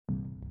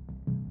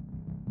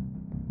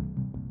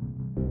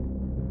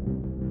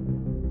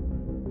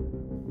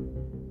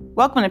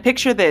Welcome to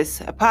Picture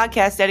This, a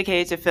podcast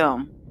dedicated to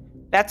film.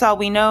 That's all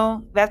we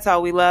know, that's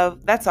all we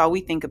love, that's all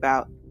we think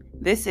about.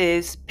 This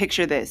is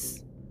Picture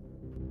This.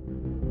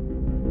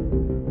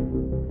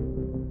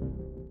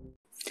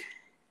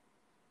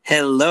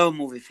 Hello,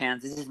 movie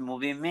fans. This is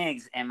Movie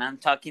Mix, and I'm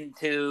talking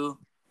to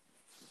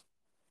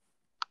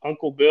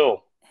Uncle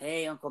Bill.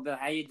 Hey, Uncle Bill.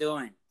 How you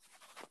doing?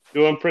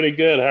 Doing pretty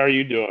good. How are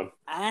you doing?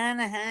 I'm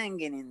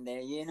hanging in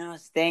there,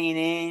 staying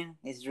in.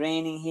 It's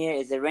raining here.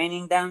 Is it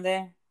raining down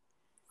there?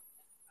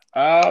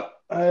 I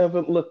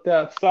haven't looked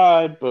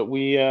outside, but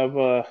we have.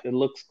 It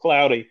looks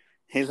cloudy.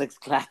 It looks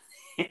cloudy.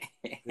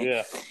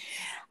 Yeah.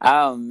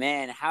 Oh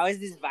man, how is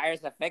this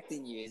virus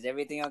affecting you? Is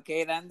everything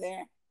okay down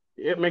there?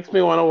 It makes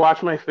me want to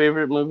watch my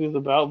favorite movies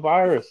about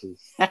viruses.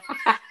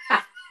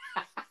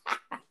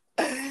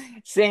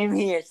 Same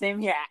here.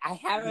 I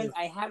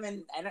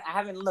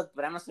haven't looked,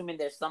 but I'm assuming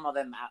there's some of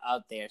them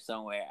out there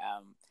somewhere,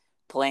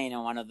 playing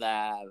on one of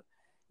the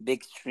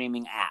big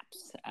streaming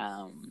apps.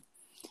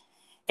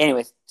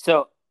 Anyways,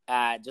 so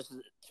just so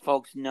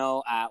folks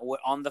know, we're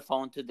on the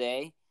phone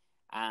today.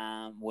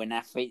 We're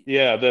not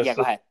Yeah.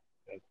 Go ahead.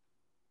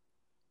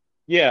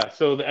 Yeah.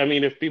 So I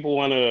mean, if people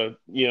want to,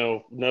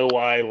 know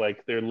why,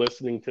 like they're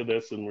listening to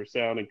this and we're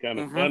sounding kind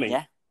of funny.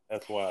 Yeah.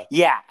 That's why.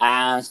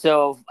 Yeah.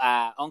 So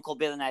Uncle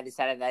Bill and I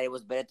decided that it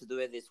was better to do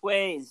it this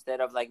way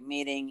instead of like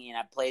meeting in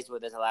a place where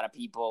there's a lot of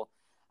people,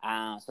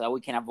 so that we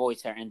can avoid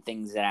certain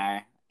things that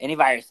are any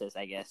viruses,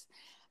 I guess.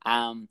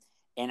 And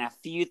a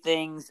few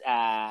things.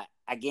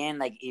 Again,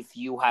 like if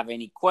you have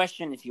any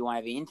question, if you want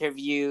to be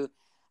interviewed,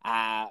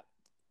 the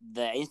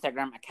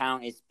Instagram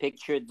account is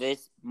Picture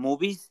This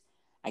Movies.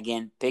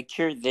 Again,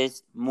 Picture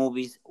This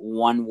Movies,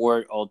 one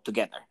word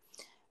altogether.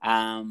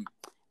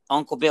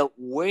 Uncle Bill,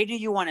 where do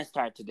you want to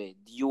start today?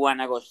 Do you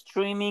want to go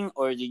streaming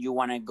or do you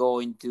want to go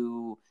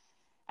into...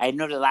 I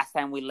know the last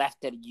time we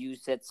left it, you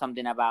said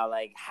something about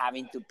like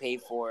having to pay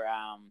for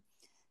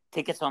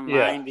tickets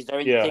online,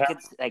 reserving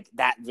tickets. Like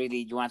that really,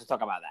 you want to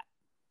talk about that?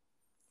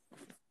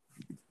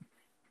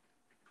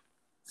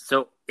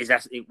 So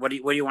where do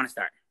you want to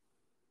start?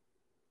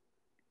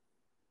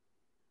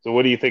 So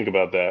what do you think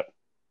about that?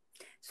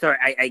 Sorry,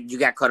 you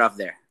got cut off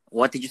there.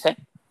 What did you say?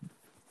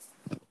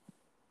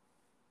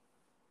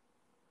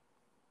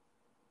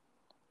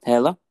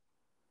 Hello?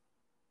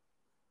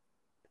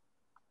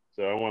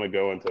 So I want to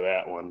go into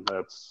that one.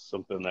 That's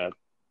something that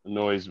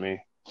annoys me.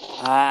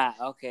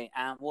 Okay.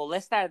 Well,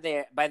 let's start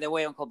there. By the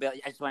way, Uncle Bill,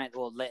 I just want to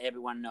let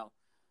everyone know.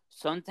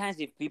 Sometimes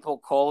if people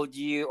called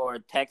you or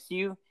text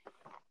you,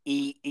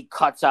 it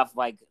cuts off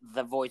like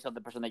the voice of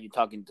the person that you're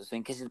talking to. So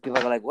in case people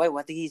are like, wait,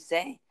 what did he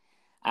say?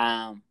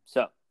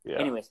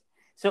 Anyways.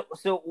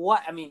 So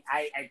what, I mean,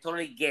 I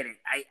totally get it.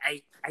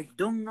 I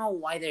don't know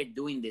why they're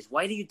doing this.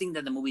 Why do you think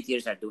that the movie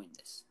theaters are doing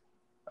this?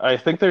 I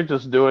think they're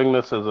just doing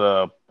this as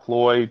a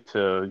ploy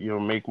to,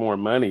 make more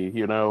money.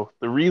 The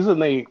reason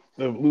the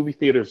movie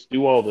theaters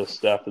do all this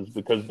stuff is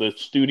because the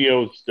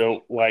studios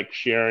don't like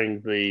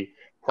sharing the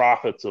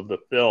profits of the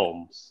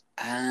films.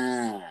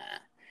 And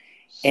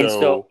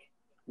so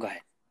go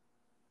ahead.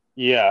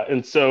 Yeah,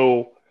 and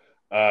so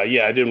I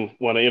didn't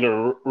want to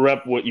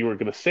interrupt what you were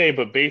going to say,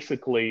 but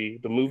basically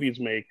the movies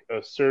make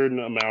a certain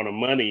amount of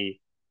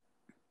money,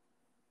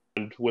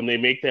 and when they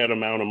make that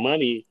amount of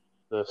money,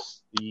 the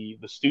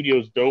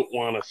studios don't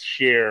want to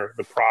share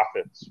the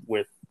profits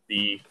with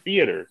the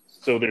theaters.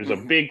 So there's a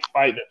big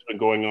fight that's been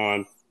going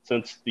on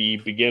since the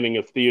beginning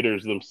of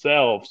theaters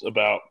themselves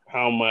about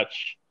how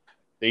much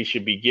they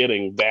should be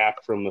getting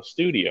back from the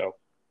studio.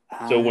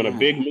 So when a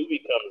big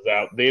movie comes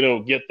out, they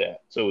don't get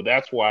that. So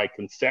that's why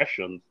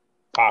concessions,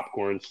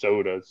 popcorn,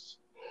 sodas,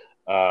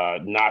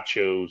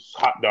 nachos,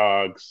 hot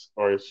dogs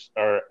are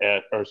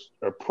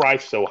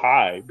priced so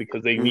high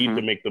because they need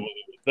to make the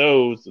movie with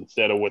those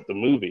instead of with the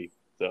movie.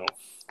 So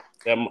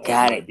that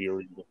might be a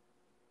reason.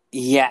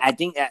 Yeah, I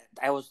think that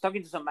I was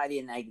talking to somebody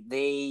and like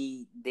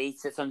they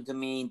said something to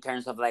me in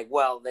terms of like,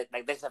 well,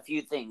 like there's a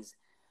few things.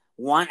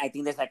 One, I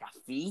think there's like a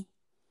fee.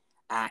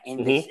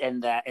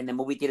 And the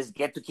movie theaters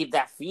get to keep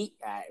that fee.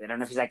 I don't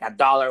know if it's like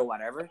 $1 or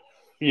whatever.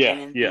 Yeah. And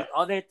then the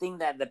other thing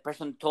that the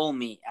person told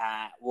me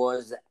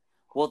was,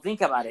 well, think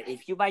about it.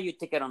 If you buy your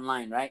ticket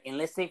online, right, and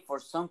let's say for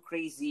some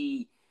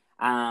crazy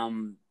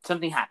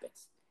something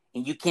happens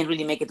and you can't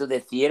really make it to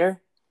the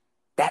theater,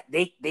 that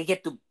they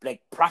get to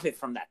like profit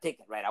from that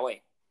ticket right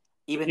away,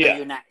 even though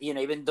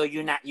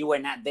you're not, you were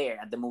not there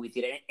at the movie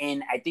theater.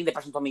 And I think the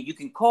person told me you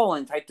can call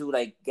and try to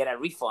like get a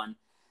refund.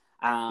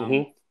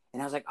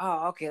 And I was like,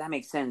 oh, okay, that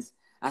makes sense.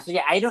 So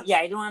I don't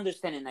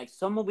understand it. Like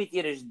some movie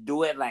theaters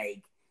do it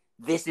like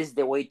this is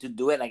the way to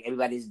do it. Like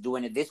everybody's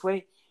doing it this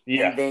way.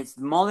 Yeah. And then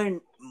smaller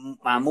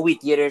movie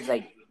theaters,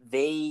 like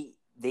they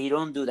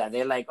don't do that.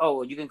 They're like,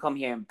 oh, you can come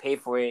here and pay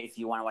for it if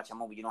you want to watch a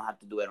movie. You don't have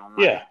to do it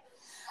online.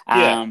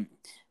 Yeah.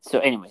 So,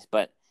 anyways,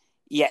 but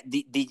yeah,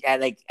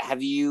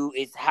 have you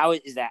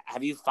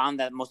found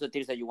that most of the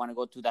theaters that you want to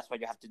go to, that's what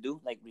you have to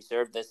do, like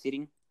reserve the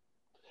seating?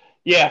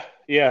 Yeah,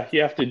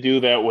 you have to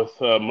do that with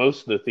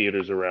most of the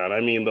theaters around. I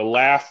mean, the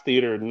last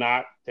theater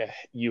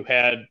you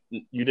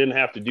didn't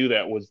have to do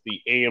that was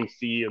the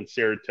AMC in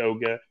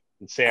Saratoga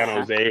in San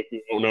Jose. If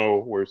you don't know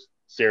where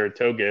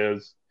Saratoga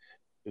is,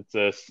 it's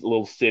a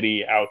little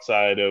city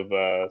outside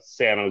of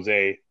San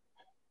Jose.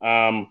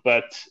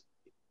 But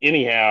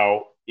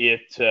anyhow,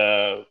 it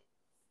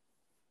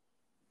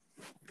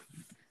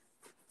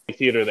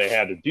theater they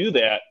had to do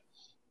that,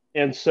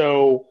 and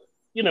so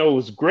it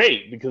was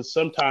great because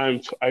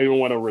sometimes I didn't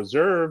want to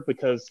reserve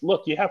because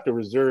look, you have to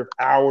reserve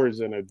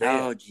hours in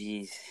advance. Oh,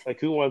 jeez. Like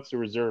who wants to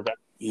reserve hours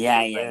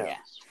in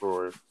advance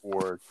for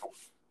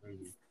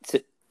So,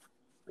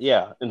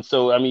 yeah, and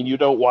so I mean, you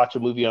don't watch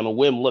a movie on a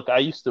whim. Look, I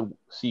used to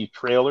see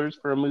trailers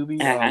for a movie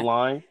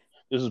online.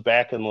 This was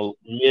back in the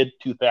mid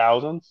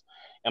 2000s,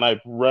 and I'd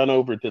run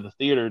over to the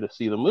theater to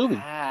see the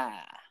movie,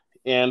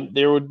 and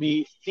there would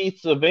be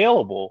seats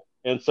available.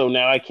 And so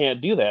now I can't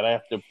do that. I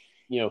have to,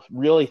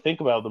 really think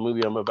about the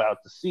movie I'm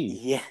about to see.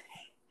 Yeah,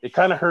 it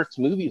kind of hurts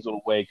movies in a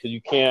way because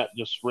you can't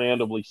just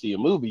randomly see a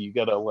movie. You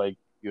got to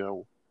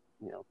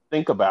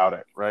think about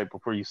it right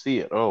before you see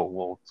it. Oh,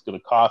 well, it's going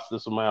to cost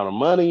this amount of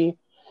money,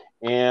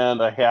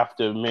 and I have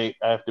to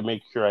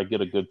make sure I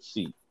get a good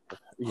seat.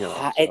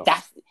 Yeah,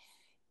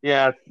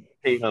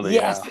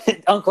 yes,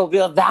 Uncle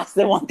Bill. That's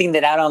the one thing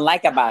that I don't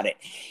like about it.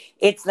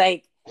 It's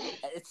like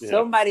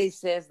somebody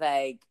says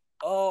like,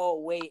 "Oh,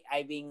 wait,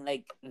 I mean,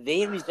 like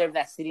they reserve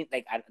that seat.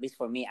 Like at least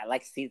for me, I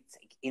like seats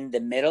in the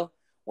middle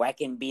where I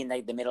can be in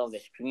like the middle of the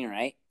screen,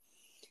 right?"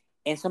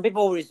 And some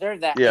people will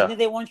reserve that, and then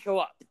they won't show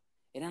up.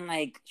 And I'm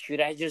like, should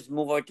I just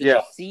move over to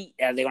the seat?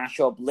 Are they gonna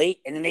show up late?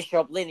 And then they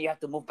show up late, and you have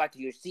to move back to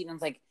your seat. And I'm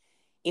like,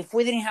 if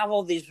we didn't have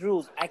all these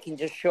rules, I can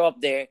just show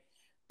up there,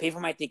 pay for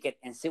my ticket,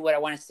 and sit where I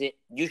want to sit.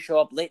 You show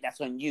up late,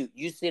 that's on you.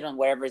 You sit on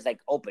wherever is like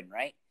open,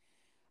 right?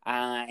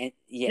 And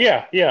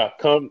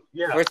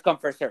first come,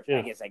 first serve.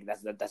 I guess like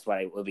that's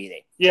what it will be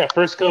there. Yeah,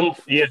 first come.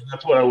 Yeah,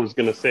 that's what I was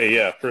gonna say.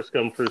 Yeah, first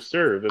come, first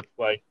serve. It's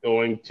like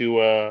going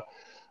to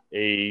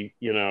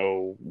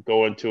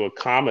going to a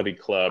comedy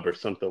club or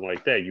something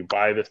like that. You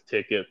buy the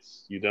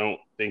tickets. You don't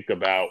think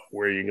about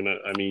where you're gonna.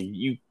 I mean,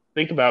 you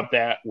think about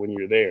that when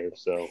you're there.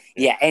 So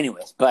yeah.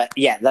 Anyways, but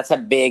yeah, that's a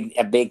big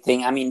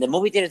thing. I mean, the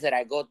movie theaters that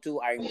I go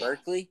to are in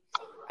Berkeley,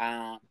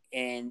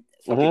 and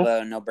some people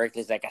don't know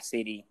Berkeley is like a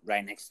city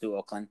right next to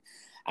Oakland,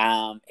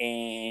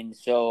 and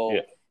so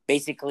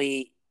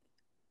basically,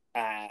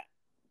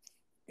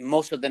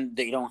 most of them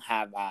they don't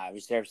have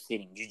reserved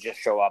seating. You just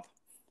show up.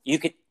 You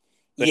could.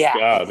 Thank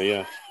God,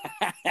 yeah.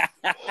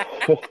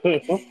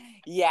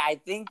 Yeah, I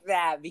think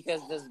that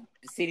because those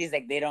cities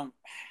like they don't.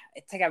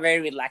 It's like a very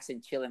relaxed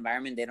and chill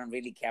environment. They don't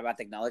really care about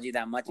technology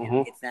that much.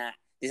 And it's not.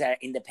 These are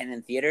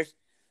independent theaters,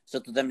 so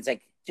to them it's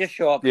like just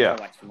show up and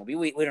watch the movie.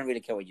 We don't really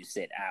care where you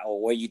sit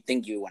or where you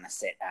think you want to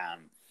sit.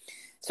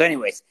 So,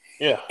 anyways,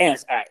 all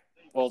right.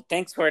 Well,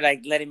 thanks for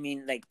like letting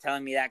me like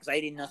telling me that because I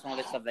didn't know some of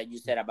the stuff that you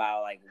said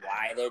about like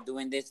why they're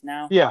doing this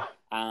now. Yeah.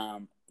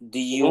 Do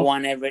you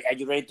want to? Are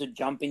you ready to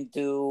jump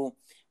into?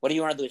 What do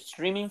you want to do?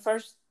 Streaming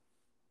first?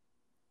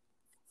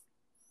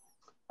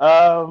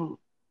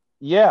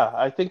 Yeah,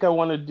 I think I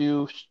want to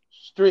do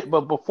stream.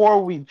 But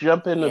before we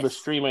jump into the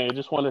streaming, I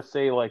just want to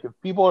say, like, if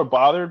people are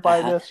bothered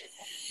by this,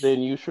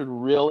 then you should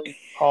really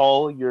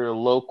call your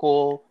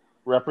local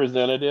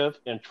representative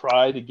and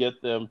try to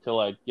get them to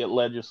like get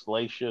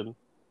legislation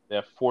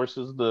that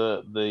forces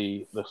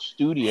the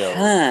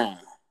studio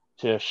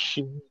to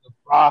share the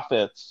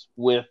profits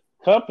with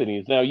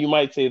companies. Now, you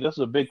might say this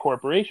is a big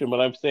corporation, but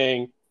I'm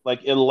saying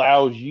like it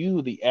allows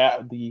you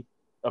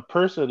a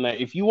person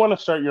that if you want to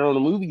start your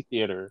own movie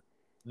theater,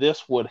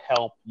 this would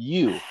help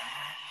you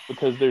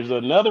because there's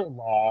another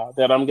law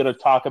that I'm going to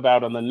talk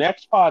about on the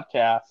next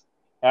podcast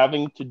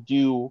having to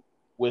do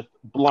with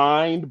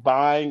blind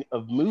buying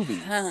of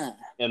movies.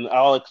 And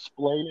I'll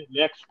explain it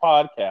next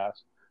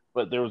podcast.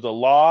 But there was a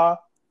law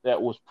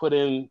that was put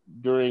in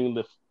during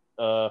the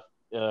 50s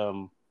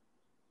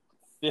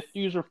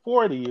or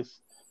 40s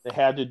that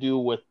had to do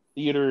with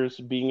theaters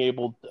being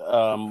able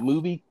to,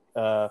 movie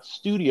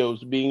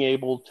studios being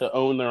able to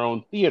own their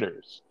own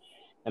theaters,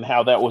 and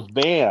how that was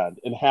banned,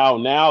 and how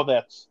now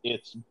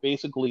it's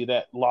basically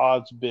that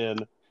law's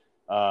been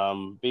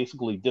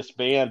basically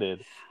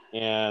disbanded.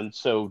 And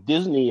so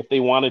Disney, if they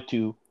wanted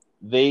to,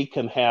 they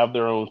can have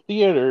their own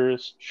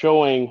theaters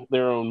showing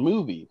their own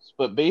movies.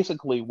 But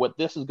basically what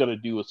this is going to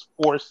do is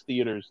force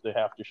theaters to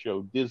have to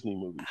show Disney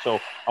movies. So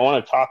I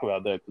want to talk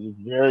about that because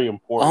it's very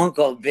important.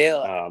 Uncle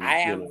Bill, I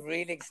am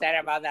really excited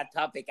about that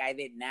topic. I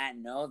did not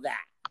know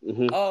that.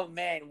 Oh,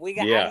 man, I'm going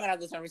to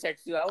do some research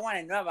too. I want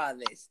to know about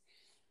this.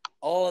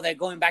 Oh, they're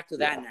going back to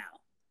that now.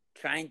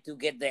 Trying to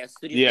get their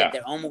studios to get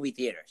their own movie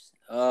theaters.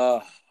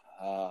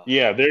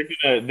 Yeah,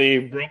 they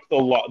broke the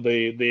law.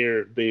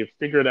 They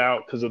figured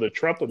out because of the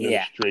Trump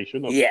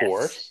administration, of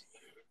course,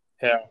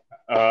 have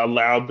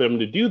allowed them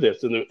to do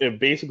this, and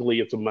basically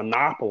it's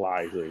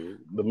monopolizing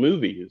the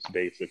movies,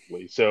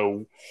 basically.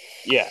 So,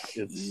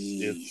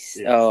 it's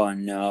oh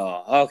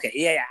no.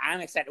 Okay,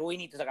 I'm excited. We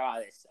need to talk about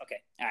this.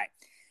 Okay, all right.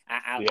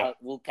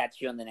 We'll catch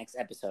you on the next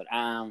episode.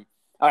 All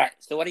right.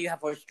 So, what do you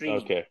have for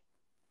streaming? Okay.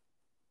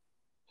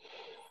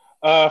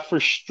 For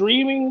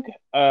streaming,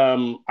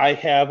 I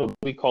have a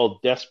movie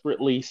called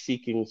Desperately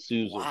Seeking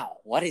Susan. Wow,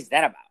 what is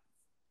that about?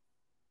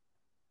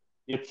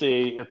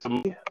 it's a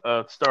movie,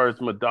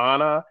 stars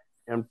Madonna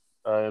and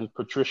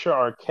Patricia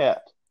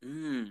Arquette.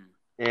 Mm.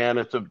 And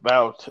it's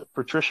about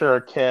Patricia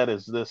Arquette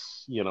is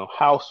this,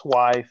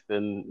 housewife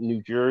in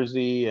New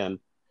Jersey, and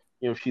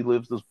she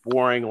lives this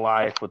boring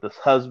life with this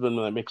husband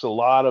that makes a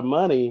lot of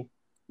money,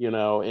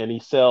 and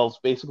he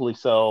basically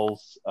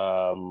sells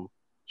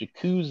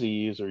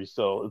jacuzzis, or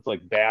it's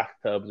like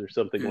bathtubs or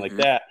something like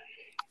that.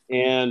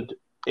 And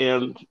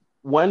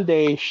one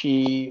day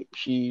she's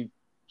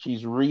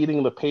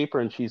reading the paper,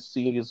 and she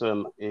sees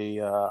a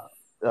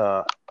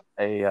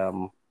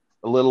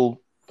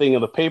little thing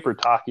in the paper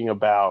talking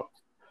about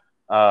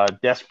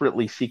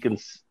desperately seeking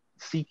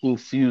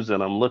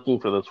Susan. I'm looking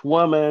for this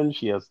woman.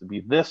 She has to be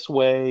this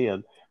way.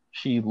 And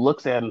she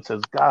looks at it and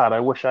says, God, I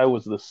wish I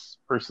was this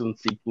person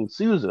seeking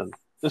Susan.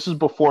 This is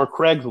before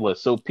Craigslist.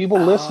 So people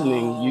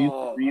listening, you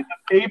could read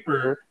the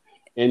paper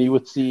and you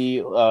would see,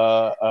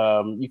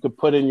 you could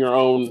put in your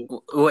own.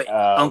 Wait,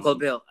 Uncle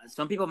Bill,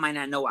 some people might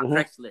not know what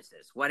Craigslist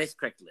is. What is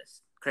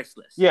Craigslist?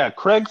 Yeah,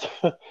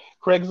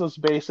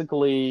 Craigslist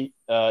basically,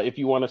 if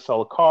you want to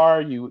sell a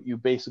car, you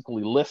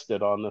basically list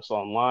it on this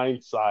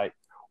online site,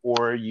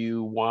 or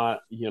you want,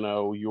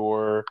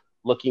 you're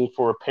looking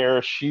for a pair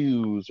of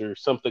shoes or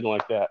something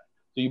like that.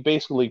 So you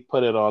basically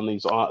put it on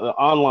these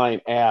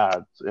online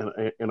ads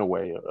in a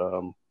way.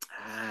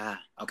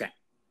 Okay.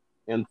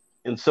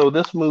 And so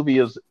this movie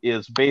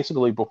is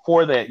basically,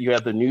 before that you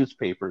had the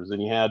newspapers,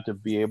 and you had to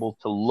be able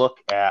to look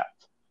at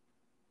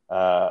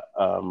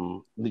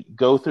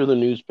go through the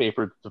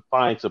newspaper to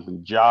find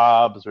something,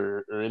 jobs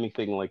or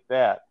anything like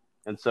that.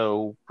 And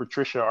so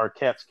Patricia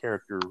Arquette's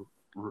character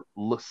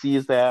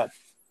sees that,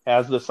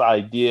 has this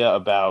idea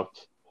about,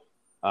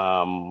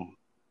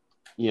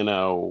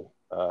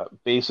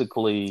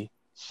 basically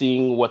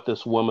seeing what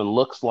this woman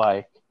looks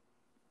like,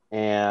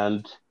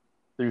 and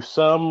through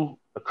some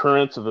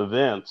occurrence of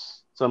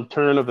events, some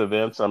turn of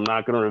events, I'm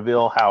not going to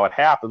reveal how it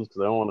happens because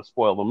I don't want to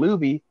spoil the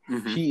movie.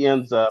 She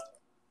ends up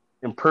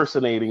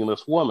impersonating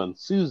this woman,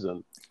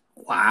 Susan.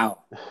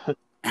 Wow.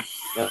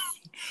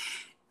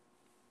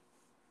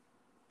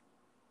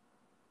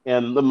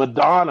 And the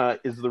Madonna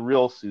is the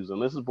real Susan.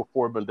 This is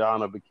before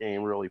Madonna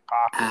became really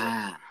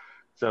popular.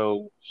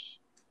 So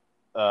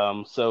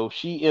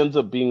she ends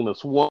up being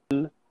this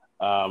woman.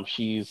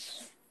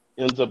 She's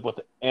ends up with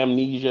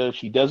amnesia.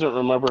 She doesn't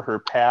remember her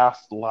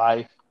past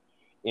life.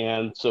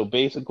 And so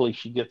basically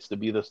she gets to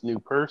be this new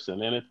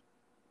person. And it's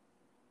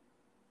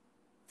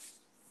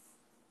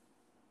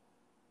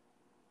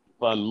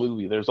fun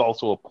movie. There's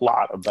also a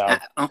plot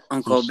about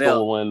Uncle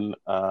stolen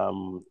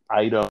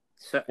items.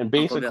 So, and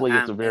basically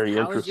it's a very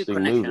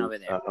interesting movie. Over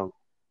there?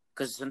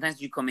 Because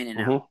sometimes you come in and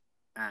out.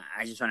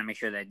 I just want to make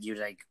sure that you're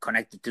like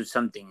connected to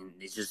something, and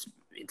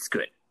it's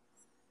good.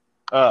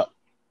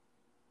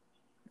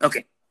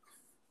 Okay.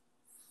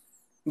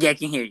 Yeah, I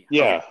can hear you.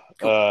 Yeah,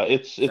 okay,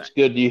 cool. It's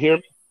good. Do you hear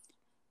me?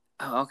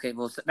 Oh, okay.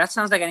 Well, that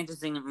sounds like an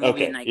interesting movie,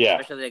 okay, and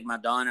especially like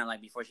Madonna, like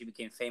before she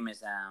became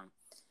famous.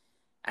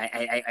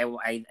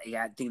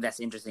 I think that's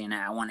interesting, and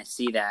I want to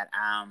see that.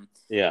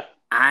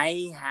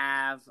 I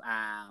have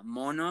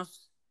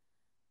Monos.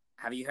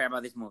 Have you heard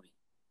about this movie?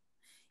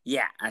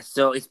 Yeah,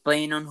 so it's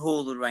playing on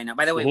Hulu right now.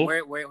 By the way,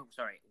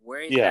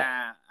 where is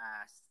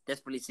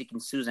Desperately Seeking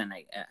Susan?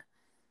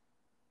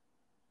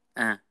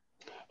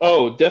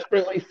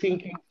 Desperately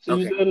Seeking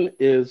Susan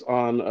is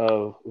on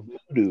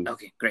Vudu.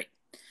 Okay, great.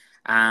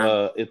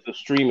 It's a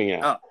streaming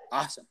app. Oh,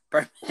 awesome,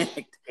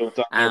 perfect. So it's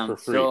on there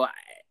for free. So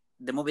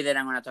the movie that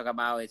I'm going to talk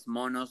about is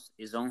Monos.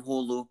 Is on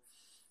Hulu.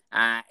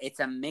 It's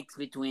a mix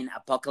between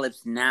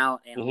Apocalypse Now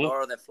and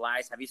Lord of the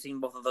Flies. Have you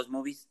seen both of those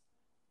movies?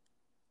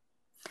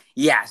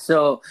 Yeah,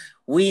 so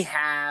we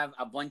have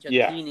a bunch of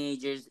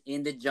teenagers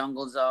in the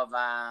jungles of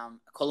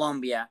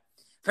Colombia.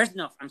 First,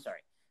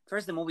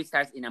 the movie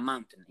starts in a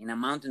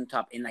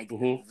mountaintop, in like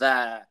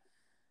the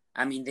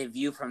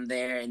view from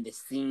there, and the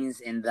scenes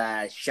and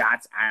the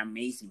shots are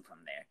amazing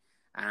from there.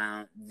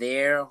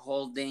 They're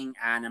holding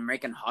an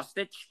American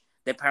hostage.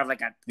 They're part of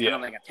like a kind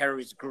of like a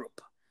terrorist group.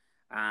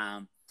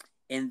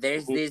 And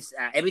there's this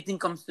everything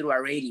comes through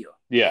a radio.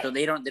 Yeah. So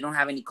they don't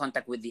have any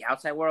contact with the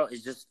outside world.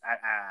 It's just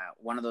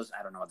one of those,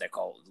 I don't know what they're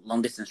called,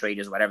 long distance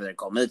radios, whatever they're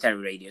called, military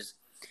radios.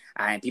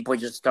 And people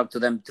just talk to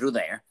them through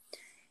there.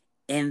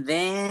 And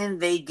then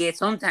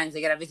sometimes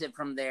they get a visit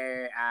from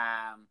their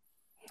I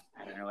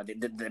don't know,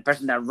 the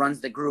person that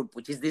runs the group,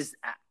 which is this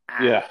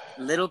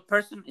little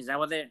person. Is that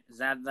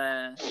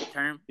the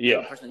term? Yeah.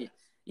 Little person?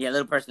 Yeah,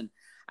 little person.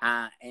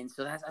 And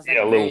so that's like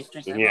very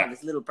strange. Like,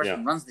 this little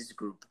person runs this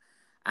group.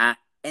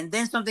 And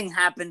then something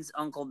happens,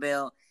 Uncle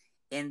Bill,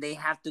 and they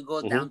have to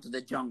go down to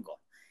the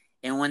jungle.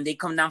 And when they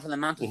come down from the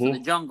mountains to the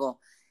jungle,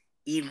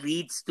 it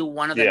leads to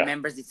one of the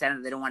members deciding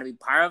that they don't want to be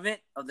part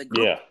of the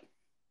group. Yeah.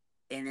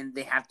 And then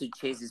they have to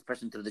chase this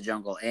person through the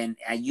jungle. And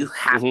you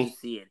have to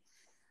see it.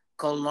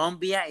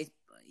 Colombia is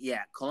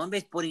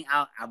putting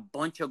out a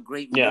bunch of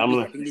great movies.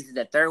 I think this is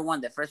the third one.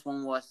 The first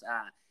one was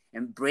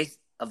Embrace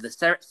of the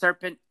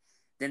Serpent.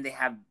 Then they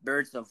have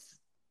Birds of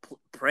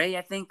Prey,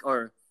 I think,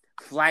 or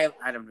Fly.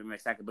 I don't remember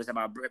exactly, but it's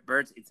about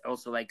birds. It's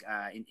also like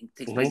it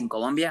takes place Mm-hmm. in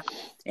Colombia,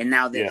 and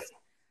now this. Yeah.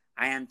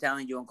 I am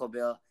telling you, Uncle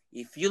Bill,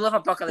 if you love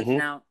Apocalypse Mm-hmm.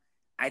 Now,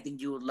 I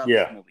think you would love this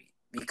Yeah. movie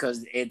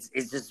because it's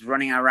just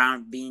running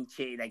around, being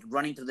like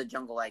running through the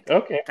jungle, like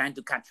Okay. trying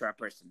to capture a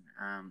person.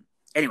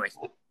 Anyways,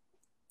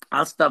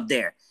 I'll stop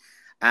there.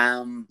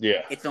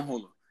 Yeah. It's on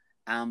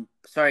Hulu.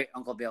 Sorry,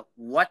 Uncle Bill.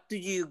 What do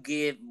you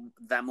give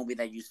that movie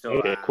that you saw?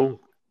 Okay.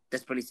 Cool.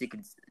 Desperately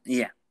Seeking.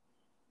 Yeah.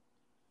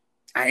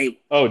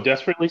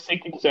 Desperately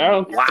Seeking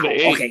Sound. Wow. An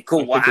 8. Okay,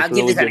 cool. I Well, think I'll it's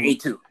give really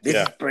this an good. A2. This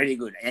Yeah. is pretty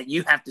good.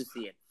 You have to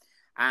see it.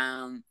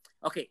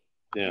 Okay.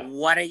 Yeah.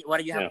 What do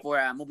you have Yeah. for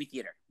a movie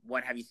theater?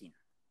 What have you seen?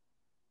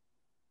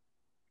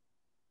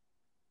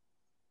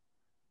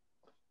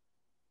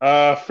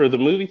 For the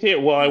movie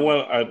theater,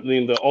 well, I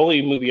mean, the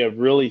only movie I've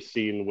really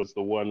seen was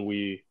the one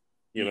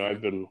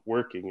I've been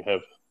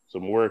have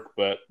some work,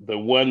 but the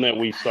one that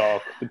we saw,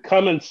 the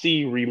Come and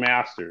See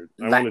Remastered.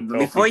 I want to tell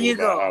Before people you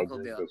about go, how Uncle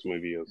great Bill, this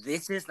movie is.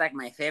 this is like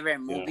my favorite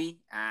movie.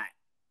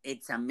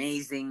 It's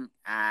amazing.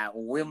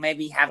 We'll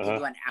maybe have to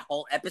do a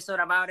whole episode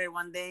about it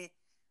one day,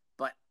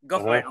 but go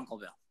for it, Uncle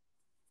Bill.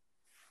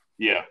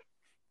 Yeah.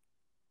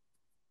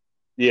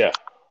 Yeah.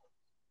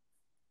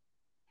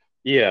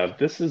 Yeah,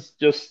 this is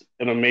just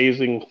an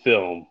amazing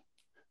film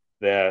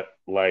that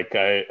like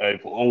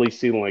I've only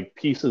seen like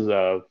pieces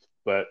of,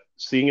 but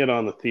seeing it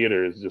on the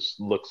theater just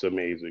looks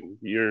amazing.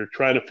 You're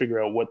trying to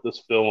figure out what this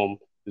film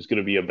is going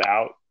to be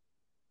about.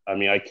 I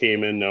mean, I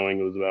came in knowing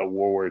it was about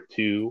World War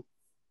II.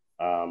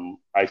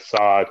 I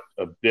saw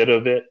a bit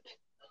of it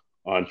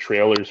on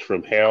Trailers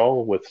from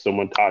Hell with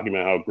someone talking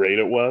about how great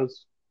it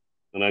was,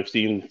 and I've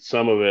seen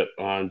some of it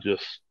on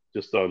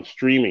just on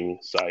streaming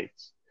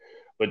sites.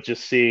 But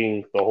just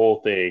seeing the whole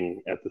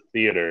thing at the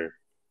theater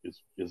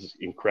is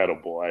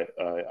incredible.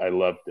 I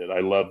loved it.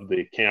 I loved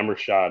the camera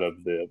shot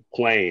of the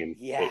plane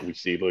that we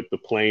see. Like the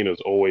plane is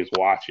always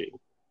watching,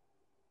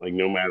 like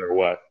no matter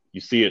what.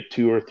 You see it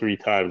 2 or 3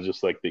 times,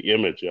 just like the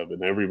image of it,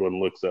 and everyone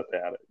looks up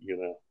at it,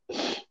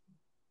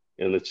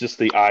 And it's just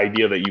the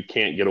idea that you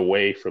can't get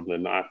away from the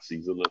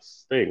Nazis in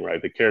this thing,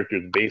 right? The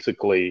characters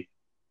basically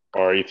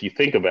are, if you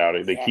think about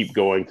it, they keep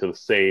going to the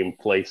same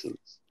places.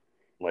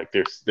 Like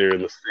they're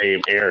in the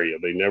same area.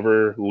 They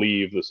never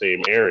leave the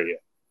same area.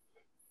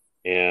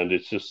 And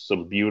it's just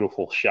some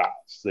beautiful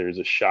shots. There's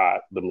a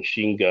shot, the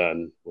machine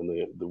gun when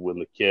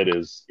the kid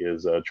is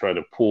trying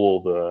to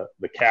pull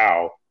the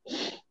cow,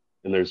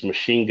 and there's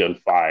machine gun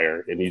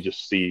fire, and you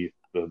just see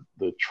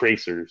the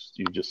tracers.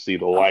 You just see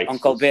the lights,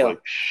 Uncle Bill, like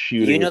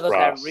shooting those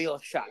across. are real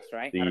shots,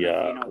 right? I don't know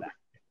if you know that.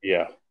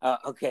 Yeah.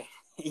 Okay.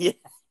 Yeah.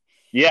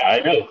 Yeah, I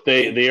know.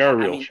 They are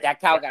real. I mean,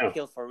 that cow got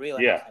killed for real.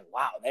 And I was like,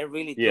 wow, they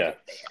really took it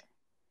there.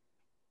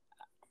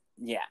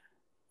 Yeah.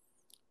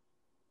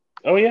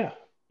 Oh yeah.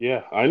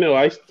 Yeah. I know.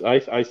 I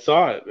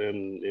saw it,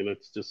 and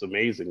it's just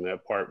amazing,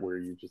 that part where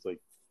you just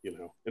like,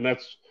 and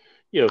that's,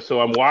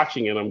 so I'm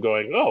watching it, I'm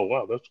going, oh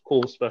wow, that's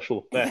cool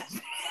special effects.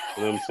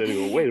 And I'm saying,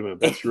 well, wait a minute,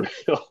 that's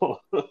real.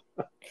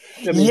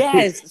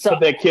 Yes. So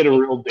that kid in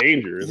real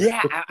danger.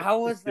 Yeah, I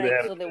was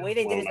like, so the way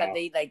they did is that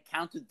they like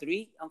count to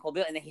 3, Uncle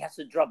Bill, and then he has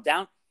to drop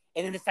down,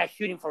 and then they start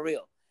shooting for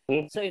real.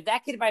 Mm-hmm. So if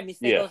that kid by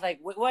mistake was like,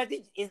 what was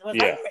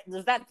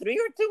that 3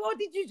 or 2? What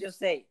did you just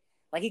say?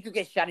 Like, he could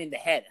get shot in the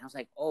head. And I was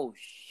like, oh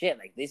shit,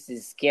 like this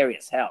is scary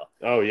as hell.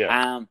 Oh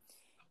yeah.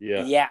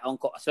 Yeah,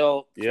 Uncle.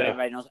 So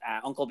everybody knows,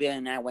 Uncle Bill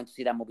and I went to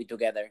see that movie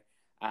together,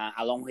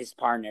 along with his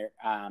partner.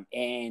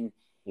 And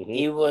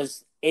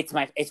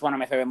it's one of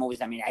my favorite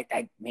movies. I mean,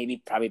 I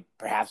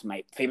perhaps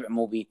my favorite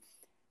movie.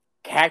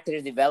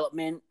 Character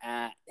development.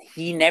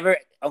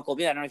 Uncle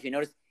Bill, I don't know if you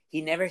noticed,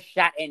 he never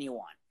shot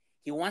anyone.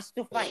 He wants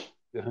to fight,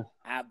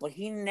 but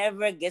he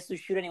never gets to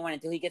shoot anyone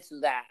until he gets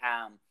to that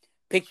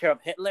picture of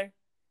Hitler,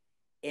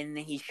 and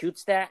then he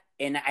shoots that.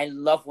 And I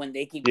love when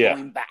they keep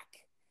going back.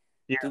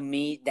 Yeah. To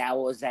me, that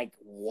was like,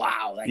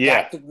 wow. Like,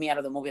 that took me out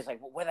of the movie. It's like,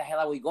 well, where the hell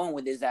are we going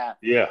with this?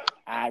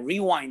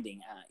 Rewinding.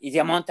 It's a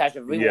montage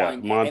of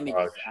rewinding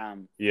images.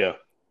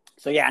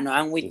 So,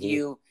 I'm with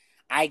you.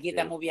 I give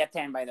that movie a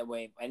 10, by the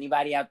way.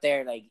 Anybody out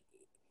there, 10.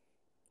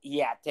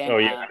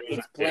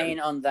 It's playing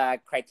on the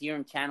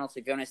Criterion channel, so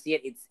if you want to see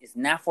it, it's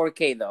not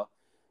 4K, though.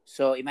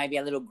 So, it might be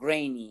a little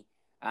grainy.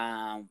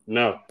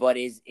 No, but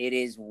it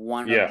is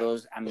one of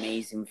those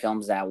amazing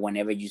films that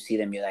whenever you see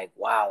them, you're like,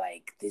 wow,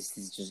 like this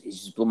is it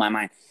just blew my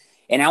mind.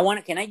 And I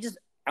want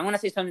to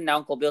say something that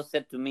Uncle Bill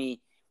said to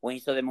me when he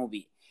saw the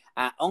movie.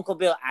 Uncle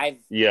Bill, I've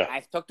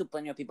talked to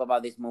plenty of people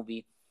about this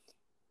movie,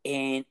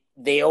 and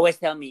they always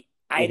tell me,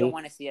 I don't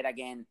want to see it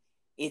again.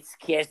 It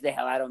scares the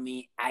hell out of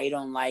me. I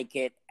don't like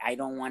it. I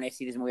don't want to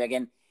see this movie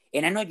again.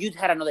 And I know you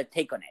had another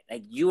take on it.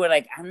 Like, you were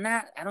like, I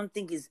don't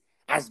think it's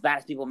as bad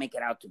as people make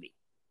it out to be.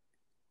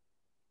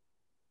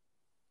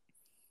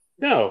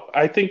 No,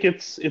 I think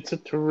it's a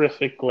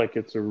terrific,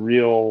 it's a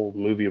real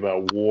movie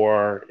about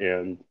war,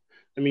 and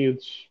I mean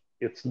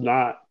it's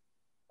not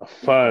a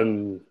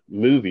fun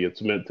movie.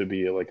 It's meant to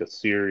be like a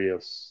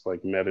serious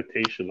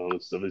meditation on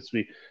this stuff. It's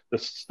the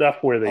stuff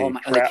where they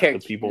trap the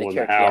people in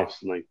the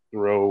house and they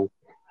throw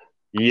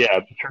yeah,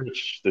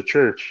 the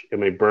church,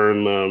 and they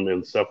burn them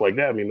and stuff like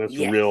that. I mean, that's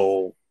Yes.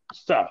 real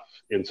stuff,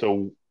 and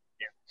so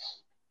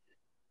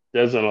it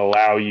doesn't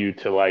allow you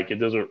to like. It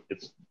doesn't.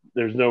 It's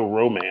there's no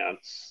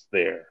romance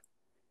there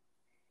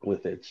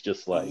with it. It's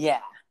just like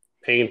Yeah.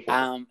 painful,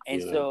 And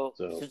you know.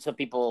 so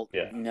people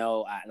Yeah.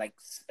 know,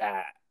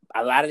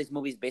 a lot of these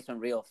movies based on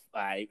real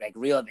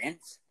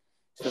events.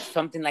 So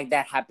something like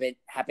that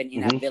happened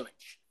in a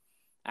village.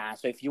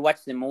 So if you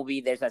watch the movie,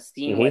 there's a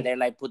scene where they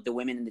like put the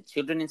women and the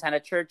children inside a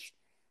church.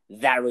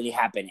 That really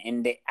happened,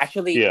 and they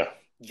actually,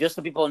 just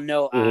so people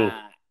know,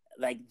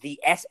 like the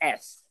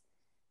SS,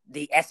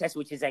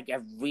 which is like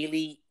a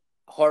really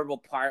horrible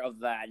part of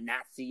the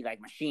Nazi like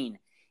machine,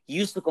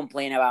 used to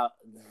complain about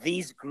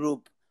this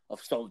group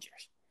of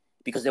soldiers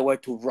because they were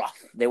too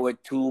rough, they were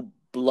too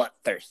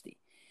bloodthirsty.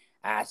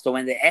 So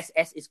when the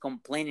SS is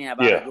complaining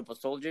about a group of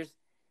soldiers,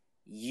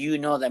 you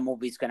know that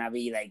movie is gonna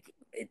be like,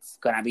 it's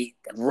gonna be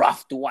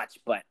rough to watch,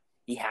 but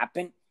it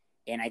happened.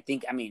 And I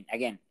think, I mean,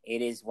 again,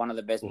 it is one of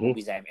the best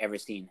movies I've ever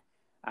seen.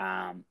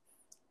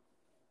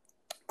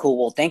 Cool.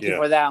 Well, thank you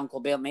for that, Uncle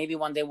Bill. Maybe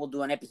one day we'll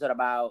do an episode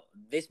about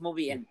this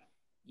movie and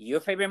your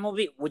favorite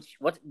movie.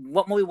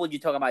 What movie would you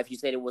talk about if you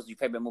said it was your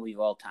favorite movie of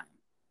all time?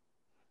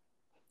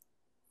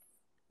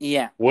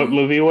 Yeah. What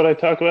movie would I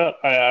talk about?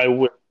 I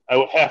would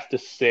have to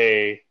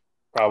say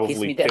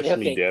probably Kiss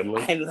Me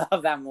Deadly. I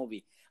love that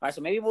movie. All right,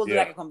 so maybe we'll do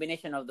like a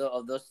combination of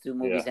those two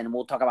movies, and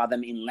we'll talk about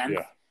them in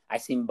length.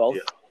 I've seen both.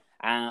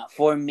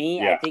 For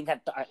me, I think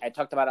I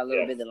talked about a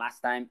little bit the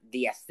last time,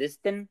 The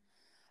Assistant,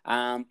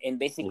 and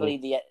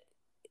basically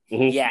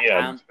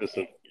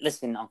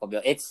listen, Uncle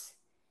Bill, it's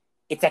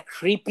a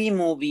creepy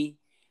movie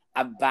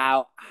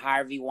about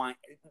Harvey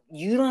Weinstein.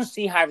 You don't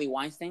see Harvey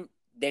Weinstein.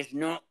 There's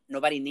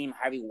nobody named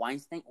Harvey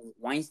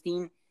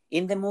Weinstein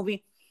in the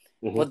movie,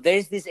 but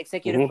there's this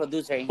executive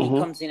producer, and he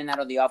comes in and out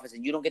of the office,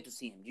 and you don't get to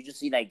see him. You just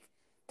see like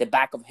the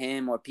back of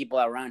him or people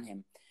around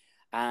him.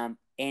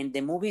 And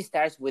the movie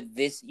starts with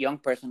this young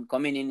person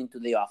coming into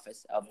the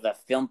office of the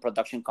film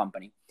production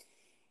company.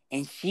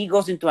 And she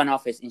goes into an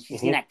office, and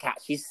she's in a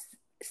couch. She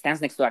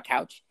stands next to a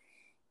couch,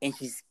 and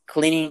she's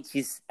cleaning.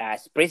 She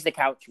sprays the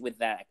couch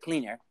with a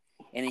cleaner,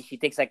 and then she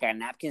takes like a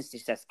napkin. She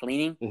starts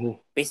cleaning.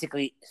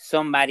 Basically,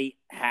 somebody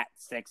had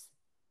sex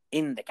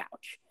in the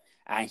couch.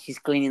 And she's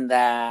cleaning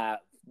the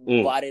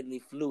bodily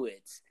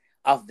fluids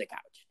of the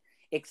couch.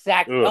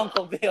 Exactly,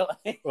 Uncle Bill.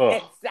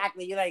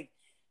 Exactly. You're like,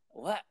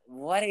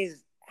 what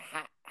is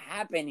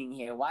happening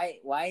here? Why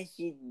is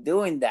she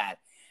doing that?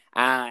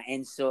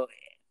 And so,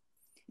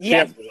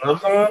 yes,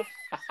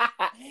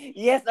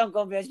 yes,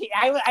 Uncle Bill.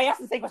 I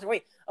asked the same question.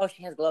 Wait,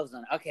 she has gloves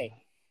on. Okay,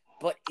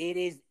 but it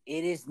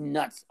is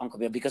nuts, Uncle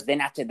Bill, because then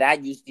after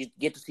that you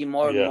get to see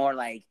more and more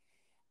like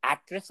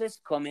actresses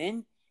come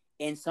in,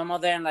 and some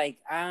of them like,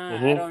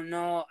 I don't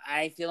know,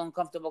 I feel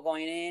uncomfortable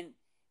going in,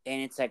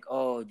 and it's like,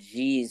 oh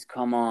geez,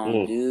 come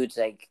on, dude. It's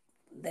like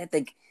that,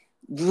 like,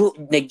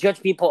 they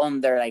judge people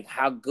on their like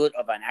how good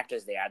of an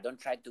actress they are. Don't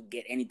try to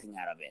get anything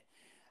out of it.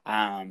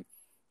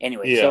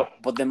 Anyway, so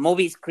but the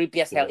movie is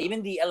creepy as hell.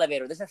 Even the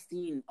elevator. There's a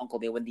scene, Uncle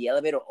Bill, when the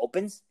elevator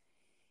opens,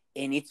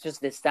 and it's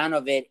just the sound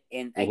of it,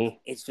 and like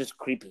it's just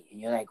creepy,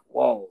 and you're like,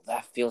 whoa,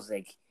 that feels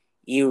like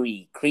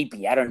eerie,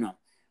 creepy. I don't know.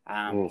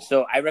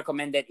 So I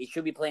recommend that. It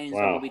should be playing in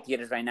some movie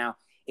theaters right now.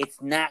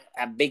 It's not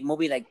a big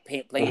movie like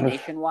playing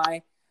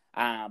nationwide,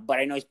 but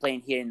I know it's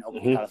playing here in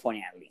Oakland,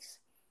 California, at least.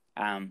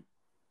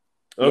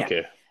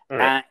 Okay. All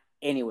right.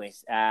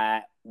 Anyways,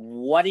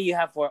 what do you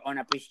have for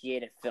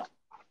unappreciated film?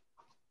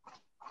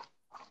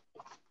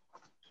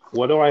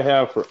 What do I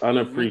have for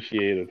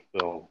unappreciated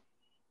film?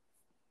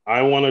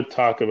 I want to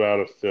talk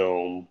about a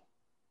film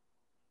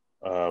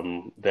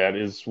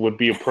that would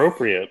be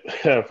appropriate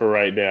for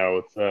right now.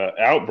 It's an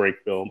outbreak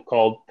film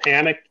called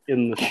Panic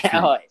in the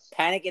Streets.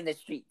 Panic in the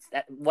Streets.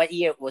 What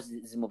year was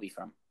this movie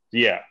from?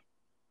 Yeah.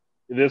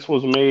 This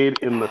was made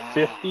in the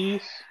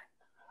 50s.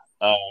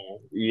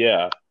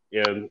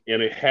 And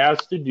it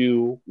has to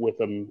do with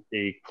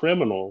a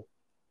criminal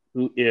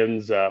who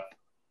ends up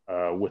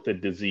with a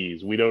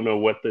disease. We don't know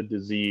what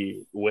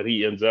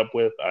he ends up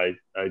with. I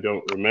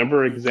don't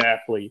remember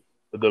exactly.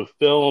 But the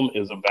film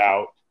is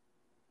about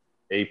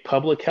a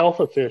public health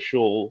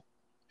official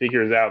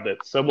figures out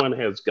that someone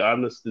has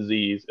gotten this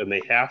disease, and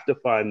they have to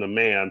find the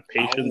man,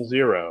 patient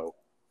zero.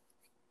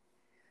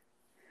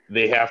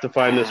 They have to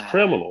find this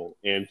criminal,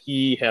 and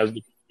he has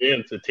to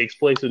convince. It takes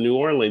place in New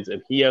Orleans,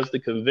 and he has to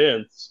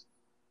convince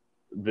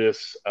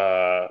this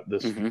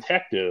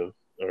detective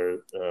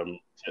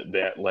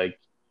that like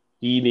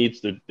they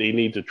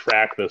need to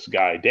track this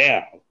guy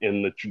down,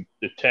 and the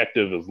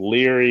detective is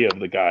leery of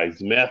the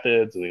guy's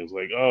methods, and he was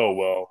like, oh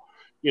well,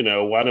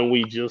 why don't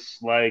we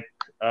just like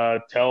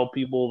tell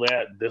people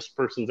that this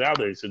person's out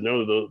there? He said,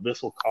 no,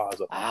 this will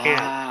cause a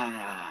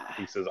panic.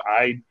 He says,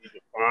 I need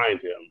to find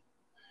him.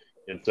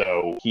 And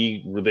so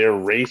they're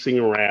racing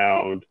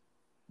around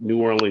New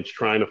Orleans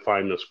trying to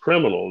find this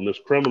criminal, and this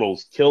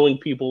criminal's killing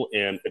people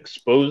and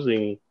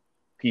exposing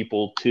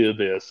people to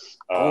this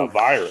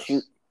virus.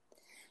 Shoot.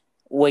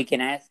 Wait,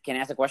 can I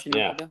ask a question?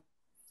 Yeah.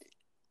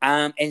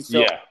 And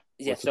so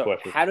Yeah. What's the So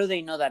question? how do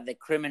they know that the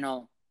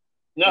criminal?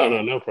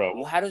 No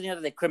problem. How do they know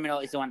that the criminal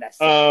is the one that's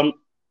sick?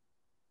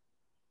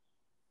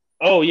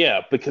 Oh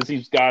yeah, because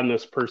he's gotten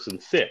this person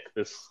sick.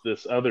 This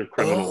other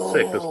criminal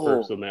sick. This Oh.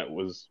 person that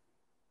was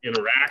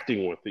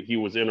interacting with he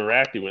was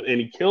interacting with, and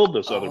he killed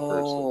this other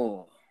person.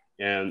 Oh.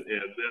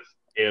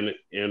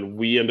 And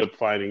we end up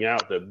finding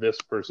out that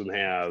this person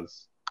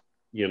has,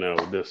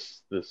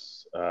 this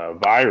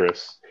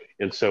virus,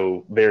 and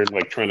so they're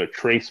like trying to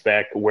trace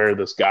back where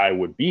this guy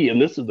would be.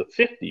 And this is the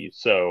 50s,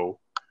 so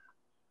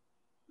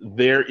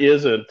there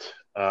isn't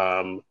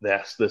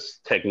that's this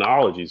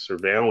technology,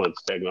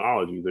 surveillance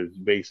technology. There's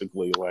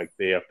basically like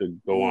they have to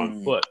go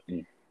on foot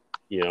and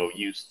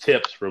use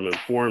tips from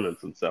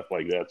informants and stuff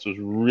like that. So it's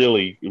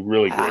really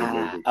great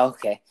movie.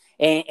 Okay.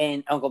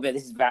 And Uncle Bill,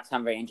 this is about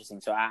sound very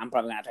interesting. So I'm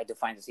probably gonna try to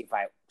find it. See if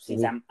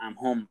since I'm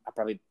home, I'll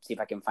probably see if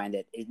I can find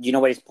it. Do you know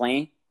what it's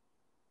playing?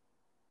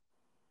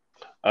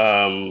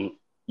 In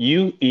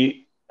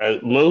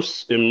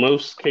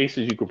most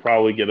cases, you could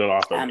probably get it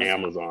off of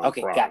Amazon.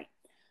 Okay, Prime. got it.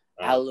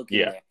 I'll look in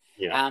there.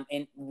 Yeah.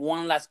 And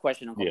one last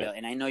question, Uncle Bill,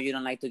 and I know you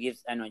don't like to give.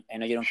 I know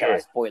you don't care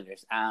about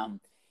spoilers.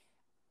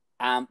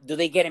 Do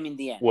they get him in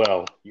the end?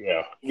 Well,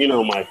 yeah. Do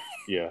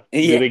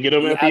they get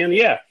him at the end?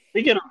 Yeah,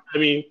 they get him. I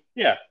mean,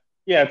 yeah.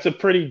 It's a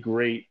pretty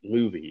great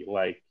movie.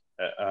 Like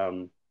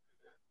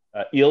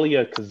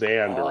Elia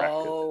Kazan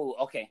directed. Oh,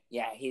 okay.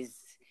 Yeah, he's.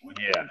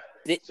 Yeah.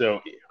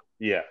 So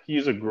yeah,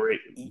 he's a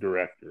great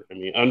director. I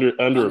mean,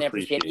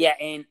 underappreciated. Yeah,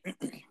 and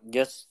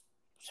just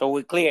so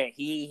we're clear,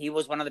 he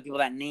was one of the people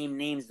that named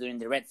names during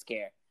the Red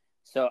Scare.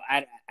 So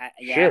I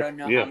don't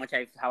know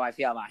how I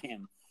feel about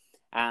him.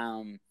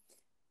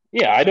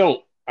 Yeah, I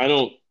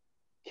don't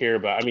care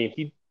about. I mean,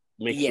 he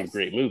makes some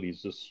great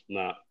movies, just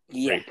not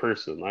a great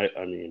person.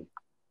 I mean,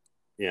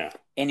 yeah.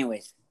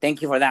 Anyways,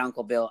 thank you for that,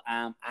 Uncle Bill.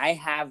 I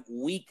have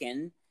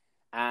Weekend,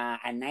 a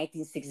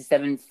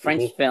 1967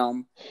 French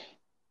film.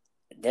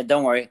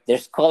 Don't worry,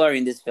 there's color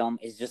in this film.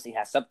 It's just it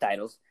has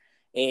subtitles.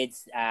 It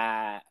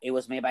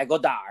was made by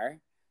Godard,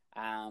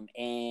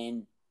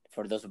 and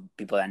for those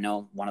people that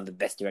know, one of the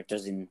best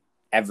directors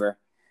ever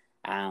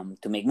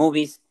to make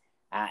movies.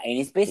 And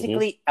it's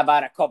basically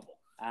about a couple,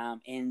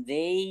 and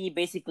they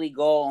basically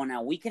go on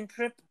a weekend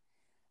trip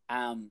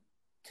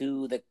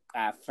to the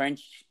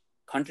French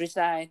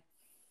countryside.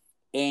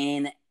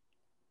 And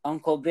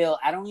Uncle Bill,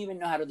 I don't even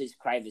know how to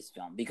describe this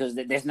film because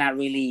there's not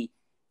really,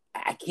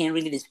 I can't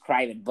really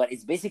describe it, but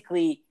it's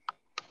basically,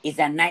 it's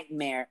a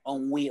nightmare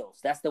on wheels.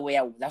 That's what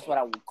I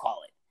would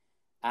call it.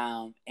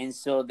 And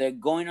so they're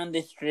going on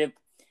this trip.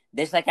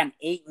 There's like an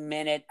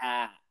 8-minute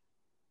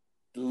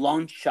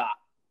long shot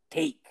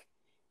take.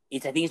 I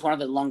think it's one of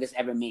the longest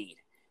ever made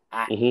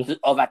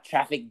of a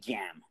traffic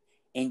jam.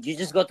 And you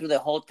just go through the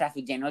whole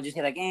traffic jam. You'll just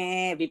hear like,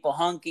 people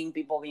honking,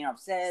 people being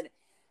upset.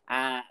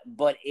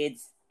 But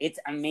it's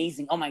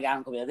amazing. Oh my God,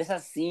 Uncle Bill. There's a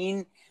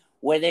scene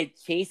where they're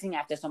chasing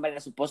after somebody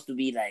that's supposed to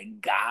be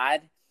like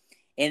God.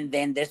 And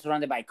then they're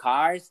surrounded by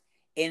cars.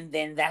 And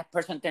then that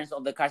person turns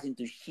all the cars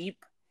into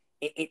sheep.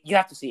 You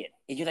have to see it.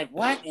 And you're like,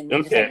 what? And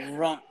they just like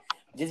run.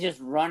 They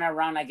just run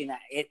around like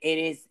it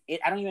is.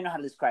 I don't even know how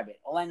to describe it.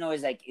 All I know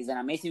is like it's an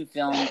amazing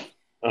film.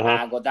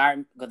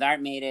 Godard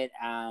made it.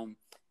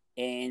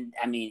 And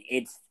I mean,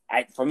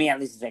 for me at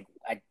least, it's like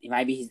it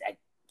might be I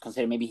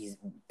consider maybe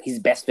his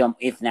best film,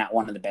 if not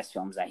one of the best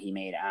films that he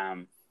made.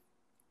 And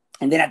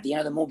then at the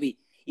end of the movie,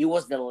 it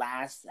was the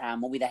last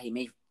movie that he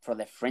made for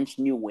the French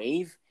New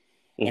Wave.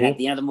 And at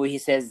the end of the movie, he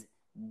says,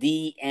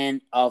 "The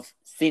end of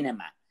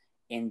cinema,"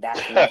 and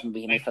that's the last movie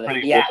he made for the.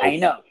 Yeah, I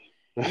know.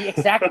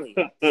 Exactly.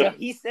 So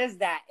he says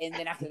that, and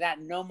then after that,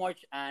 no more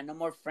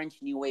French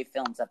New Wave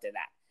films after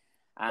that.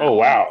 Oh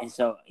wow! And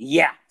so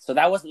so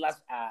that was the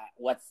last.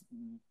 What's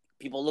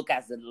people look at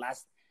as the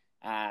last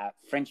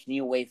French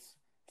New Wave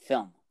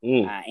film,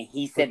 and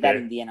he said that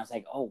in the end. I was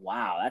like, oh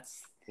wow,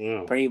 that's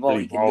pretty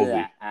bold. He can do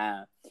that.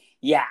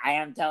 I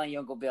am telling you,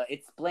 Uncle Bill,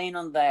 it's playing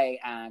on the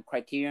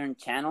Criterion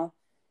channel.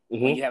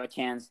 When you have a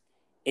chance,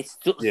 it's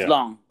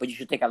long, but you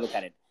should take a look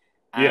at it.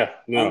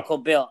 Uncle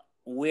Bill.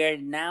 We're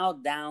now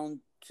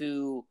down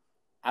to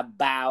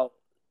about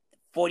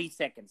 40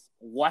 seconds.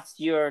 What's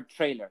your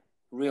trailer,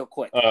 real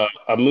quick? A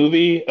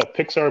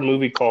Pixar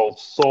movie called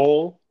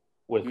Soul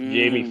with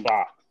Jamie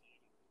Foxx.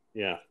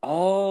 Yeah.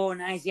 Oh,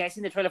 nice. Yeah, I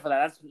seen the trailer for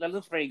that. That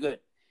looks pretty good.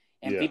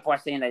 And people are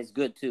saying that it's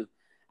good, too.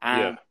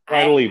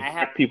 Finally, I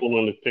have people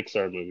on the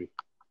Pixar movie.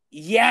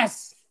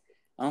 Yes!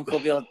 Uncle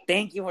Bill,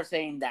 thank you for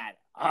saying that.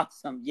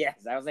 Awesome. Yes.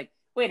 I was like,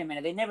 wait a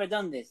minute. They've never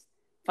done this.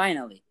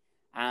 Finally.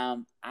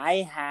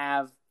 I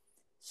have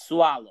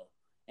Swallow,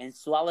 and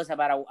Swallow is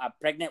about a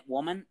pregnant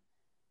woman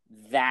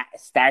that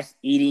starts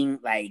eating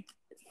like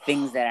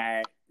things that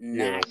are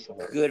not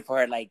good for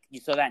her. Like you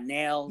saw that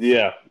nails,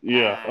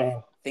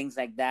 things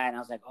like that. And I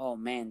was like, oh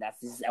man,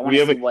 I want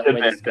to see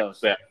where this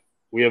goes.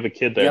 We have a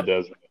kid that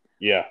does it.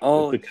 Yeah.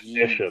 Oh, it's a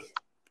condition.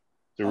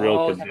 It's a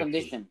real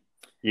condition.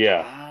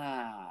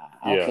 Yeah.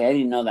 Okay, I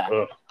didn't know that.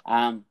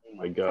 Oh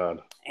my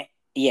God.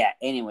 Yeah.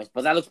 Anyways,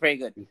 but that looks pretty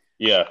good.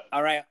 Yeah.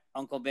 All right,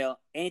 Uncle Bill.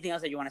 Anything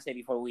else that you want to say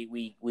before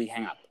we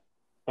hang up?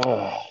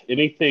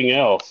 Anything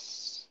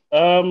else?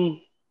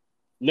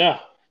 No.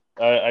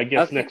 I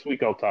guess Okay. next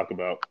week I'll talk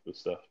about this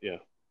stuff. Yeah.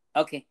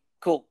 Okay.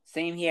 Cool.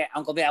 Same here,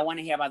 Uncle Bill. I want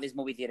to hear about this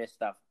movie theater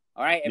stuff.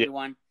 All right, Yeah.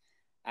 everyone.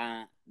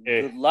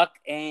 Okay. Good luck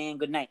and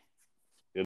good night.